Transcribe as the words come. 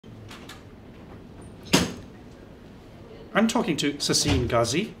I'm talking to Sassine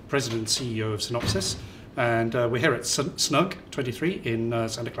Ghazi, President and CEO of Synopsys, and we're here at SNUG 23 in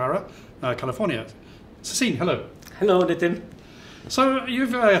Santa Clara, California. Sassine, hello. Hello, Nitin. So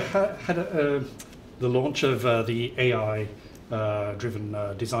you've had the launch of the AI-driven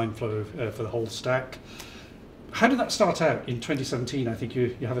design flow for the whole stack. How did that start out in 2017? I think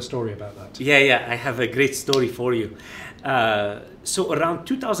you have a story about that. Yeah, I have a great story for you. So around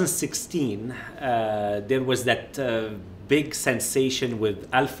 2016, there was that big sensation with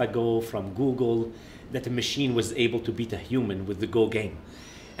AlphaGo from Google that a machine was able to beat a human with the Go game.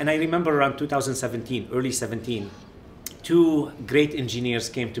 And I remember around 2017, early 17, two great engineers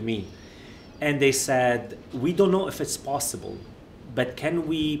came to me and they said, we don't know if it's possible, but can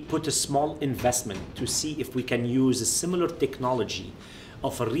we put a small investment to see if we can use a similar technology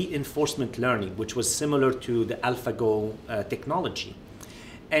of a reinforcement learning, which was similar to the AlphaGo technology,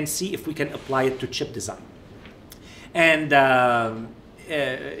 and see if we can apply it to chip design. And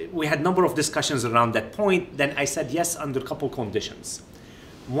we had a number of discussions around that point. Then I said yes under a couple conditions.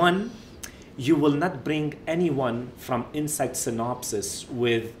 One, you will not bring anyone from inside Synopsys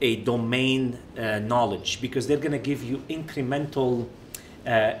with a domain knowledge, because they're going to give you incremental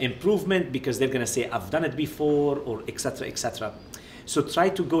improvement, because they're going to say, I've done it before, or et cetera, et cetera. So try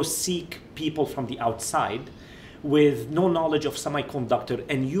to go seek people from the outside with no knowledge of semiconductor,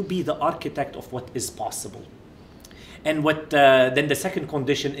 and you be the architect of what is possible. And what then the second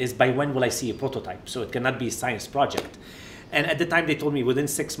condition is, by when will I see a prototype? So it cannot be a science project. And at the time they told me within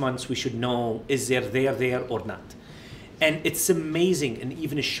 6 months we should know, is there or not? And it's amazing in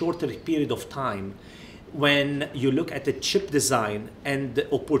even a shorter period of time when you look at the chip design and the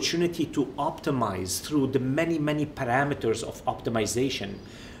opportunity to optimize through the many parameters of optimization,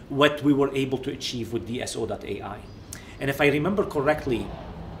 what we were able to achieve with DSO.ai. And if I remember correctly,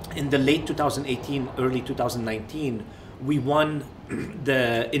 in the late 2018, early 2019, we won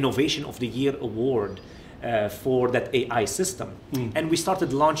the Innovation of the Year award for that AI system. And we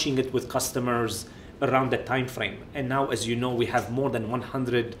started launching it with customers around that time frame. And now, as you know, we have more than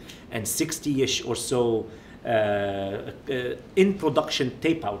 160-ish or so in production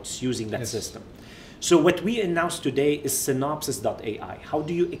tapeouts using that system. So what we announced today is Synopsys.ai. How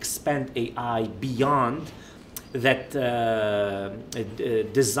do you expand AI beyond that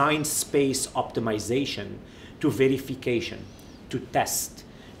design space optimization to verification, to test,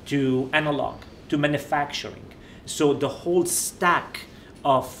 to analog, to manufacturing? So the whole stack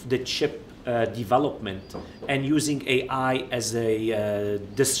of the chip development, and using AI as a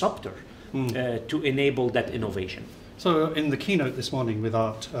disruptor to enable that innovation. So in the keynote this morning with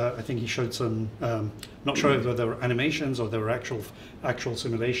Art, I think he showed some, not sure whether there were animations or there were actual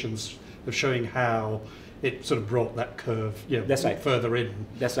simulations of showing how it sort of brought that curve That's right. further in.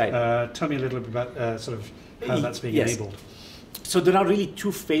 That's right. Tell me a little bit about sort of how that's being enabled. So there are really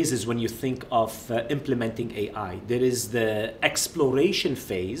two phases when you think of implementing AI. There is the exploration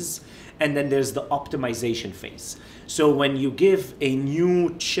phase, and then there's the optimization phase. So when you give a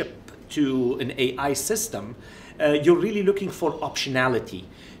new chip to an AI system, you're really looking for optionality.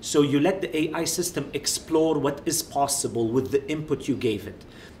 So you let the AI system explore what is possible with the input you gave it.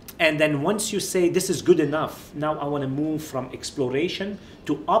 And then once you say, this is good enough, now I want to move from exploration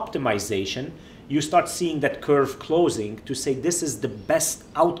to optimization, you start seeing that curve closing to say, this is the best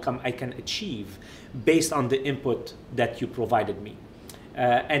outcome I can achieve based on the input that you provided me.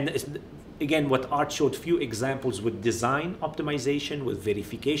 And again, what Art showed few examples with design optimization, with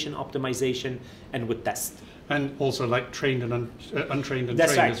verification optimization, and with test. And also like trained and untrained and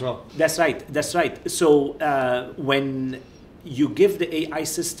That's trained right. as well. That's right. So when you give the AI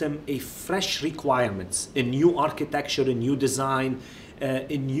system a fresh requirements, a new architecture, a new design,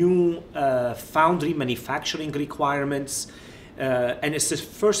 a new foundry manufacturing requirements, and it's the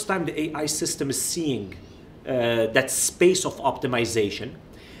first time the AI system is seeing that space of optimization.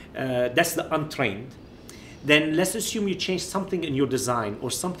 That's the untrained. Then let's assume you change something in your design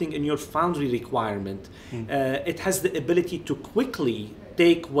or something in your foundry requirement. It has the ability to quickly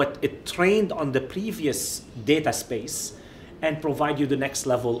take what it trained on the previous data space and provide you the next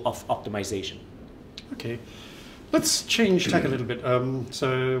level of optimization. Okay, let's change tack a little bit.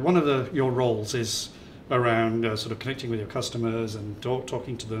 So one of your roles is around sort of connecting with your customers and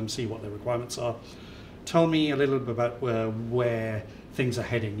talking to them, see what their requirements are. Tell me a little bit about where things are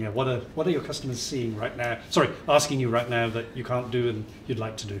heading. Yeah, what are your customers seeing right now? Sorry, asking you right now that you can't do and you'd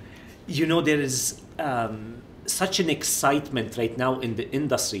like to do. You know, there is such an excitement right now in the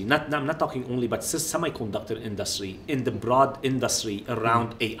industry. I'm not talking only about the semiconductor industry, in the broad industry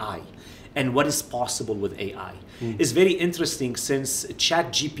around AI and what is possible with AI. It's very interesting since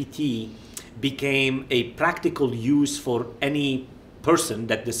ChatGPT became a practical use for any person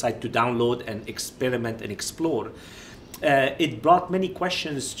that decide to download and experiment and explore. It brought many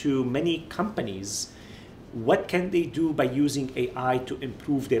questions to many companies. What can they do by using AI to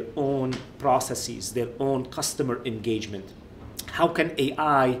improve their own processes, their own customer engagement? How can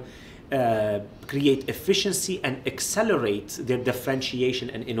AI create efficiency and accelerate their differentiation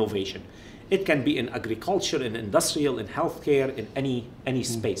and innovation? It can be in agriculture, in industrial, in healthcare, in any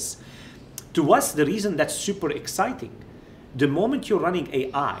space. To us, the reason that's super exciting, the moment you're running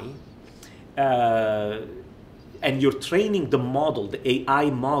AI and you're training the model, the AI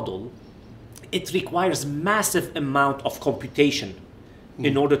model, it requires massive amount of computation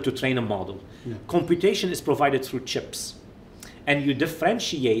in order to train a model. Yeah. Computation is provided through chips. And you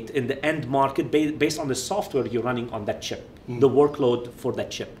differentiate in the end market based on the software you're running on that chip, the workload for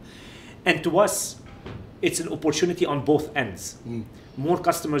that chip. And to us, it's an opportunity on both ends. More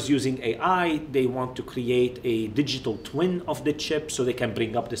customers using AI, they want to create a digital twin of the chip so they can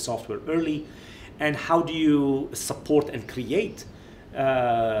bring up the software early. And how do you support and create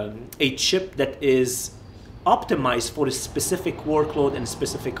a chip that is optimized for a specific workload and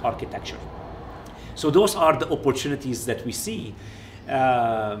specific architecture? So those are the opportunities that we see.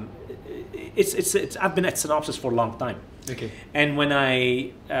 I've been at Synopsys for a long time. Okay. And when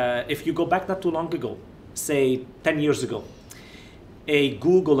if you go back not too long ago, say 10 years ago, a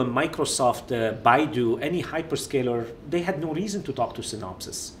Google, a Microsoft, Baidu, any hyperscaler, they had no reason to talk to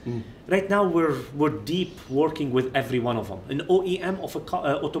Synopsys. Right now, we're deep working with every one of them. An OEM of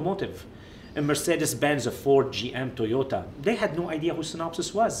automotive, a Mercedes-Benz, a Ford, GM, Toyota, they had no idea who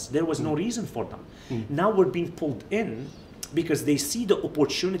Synopsys was. There was no reason for them. Now we're being pulled in because they see the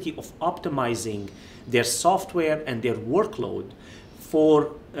opportunity of optimizing their software and their workload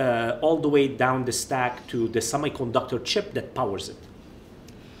for all the way down the stack to the semiconductor chip that powers it.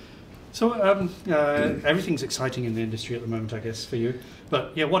 So everything's exciting in the industry at the moment, I guess, for you.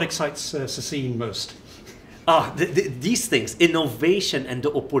 But yeah, what excites Sassine most? These things, innovation and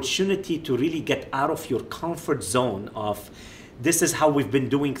the opportunity to really get out of your comfort zone of this is how we've been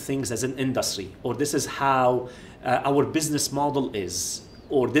doing things as an industry, or this is how our business model is,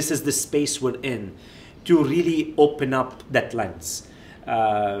 or this is the space we're in, to really open up that lens.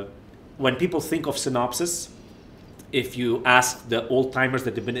 When people think of Synopsys, if you ask the old-timers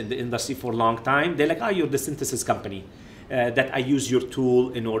that have been in the industry for a long time, they're like, you're the synthesis company, that I use your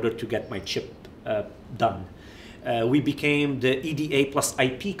tool in order to get my chip done. We became the EDA plus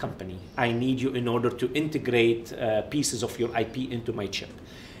IP company. I need you in order to integrate pieces of your IP into my chip.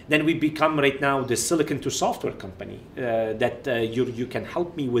 Then we become right now the silicon to software company that you can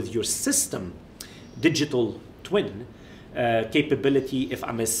help me with your system, digital twin capability if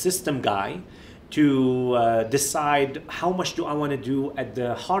I'm a system guy to decide how much do I want to do at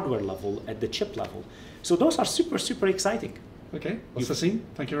the hardware level, at the chip level. So those are super, super exciting. Okay, well, Sassine,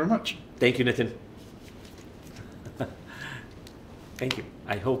 thank you very much. Thank you, Nitin. Thank you.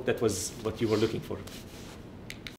 I hope that was what you were looking for.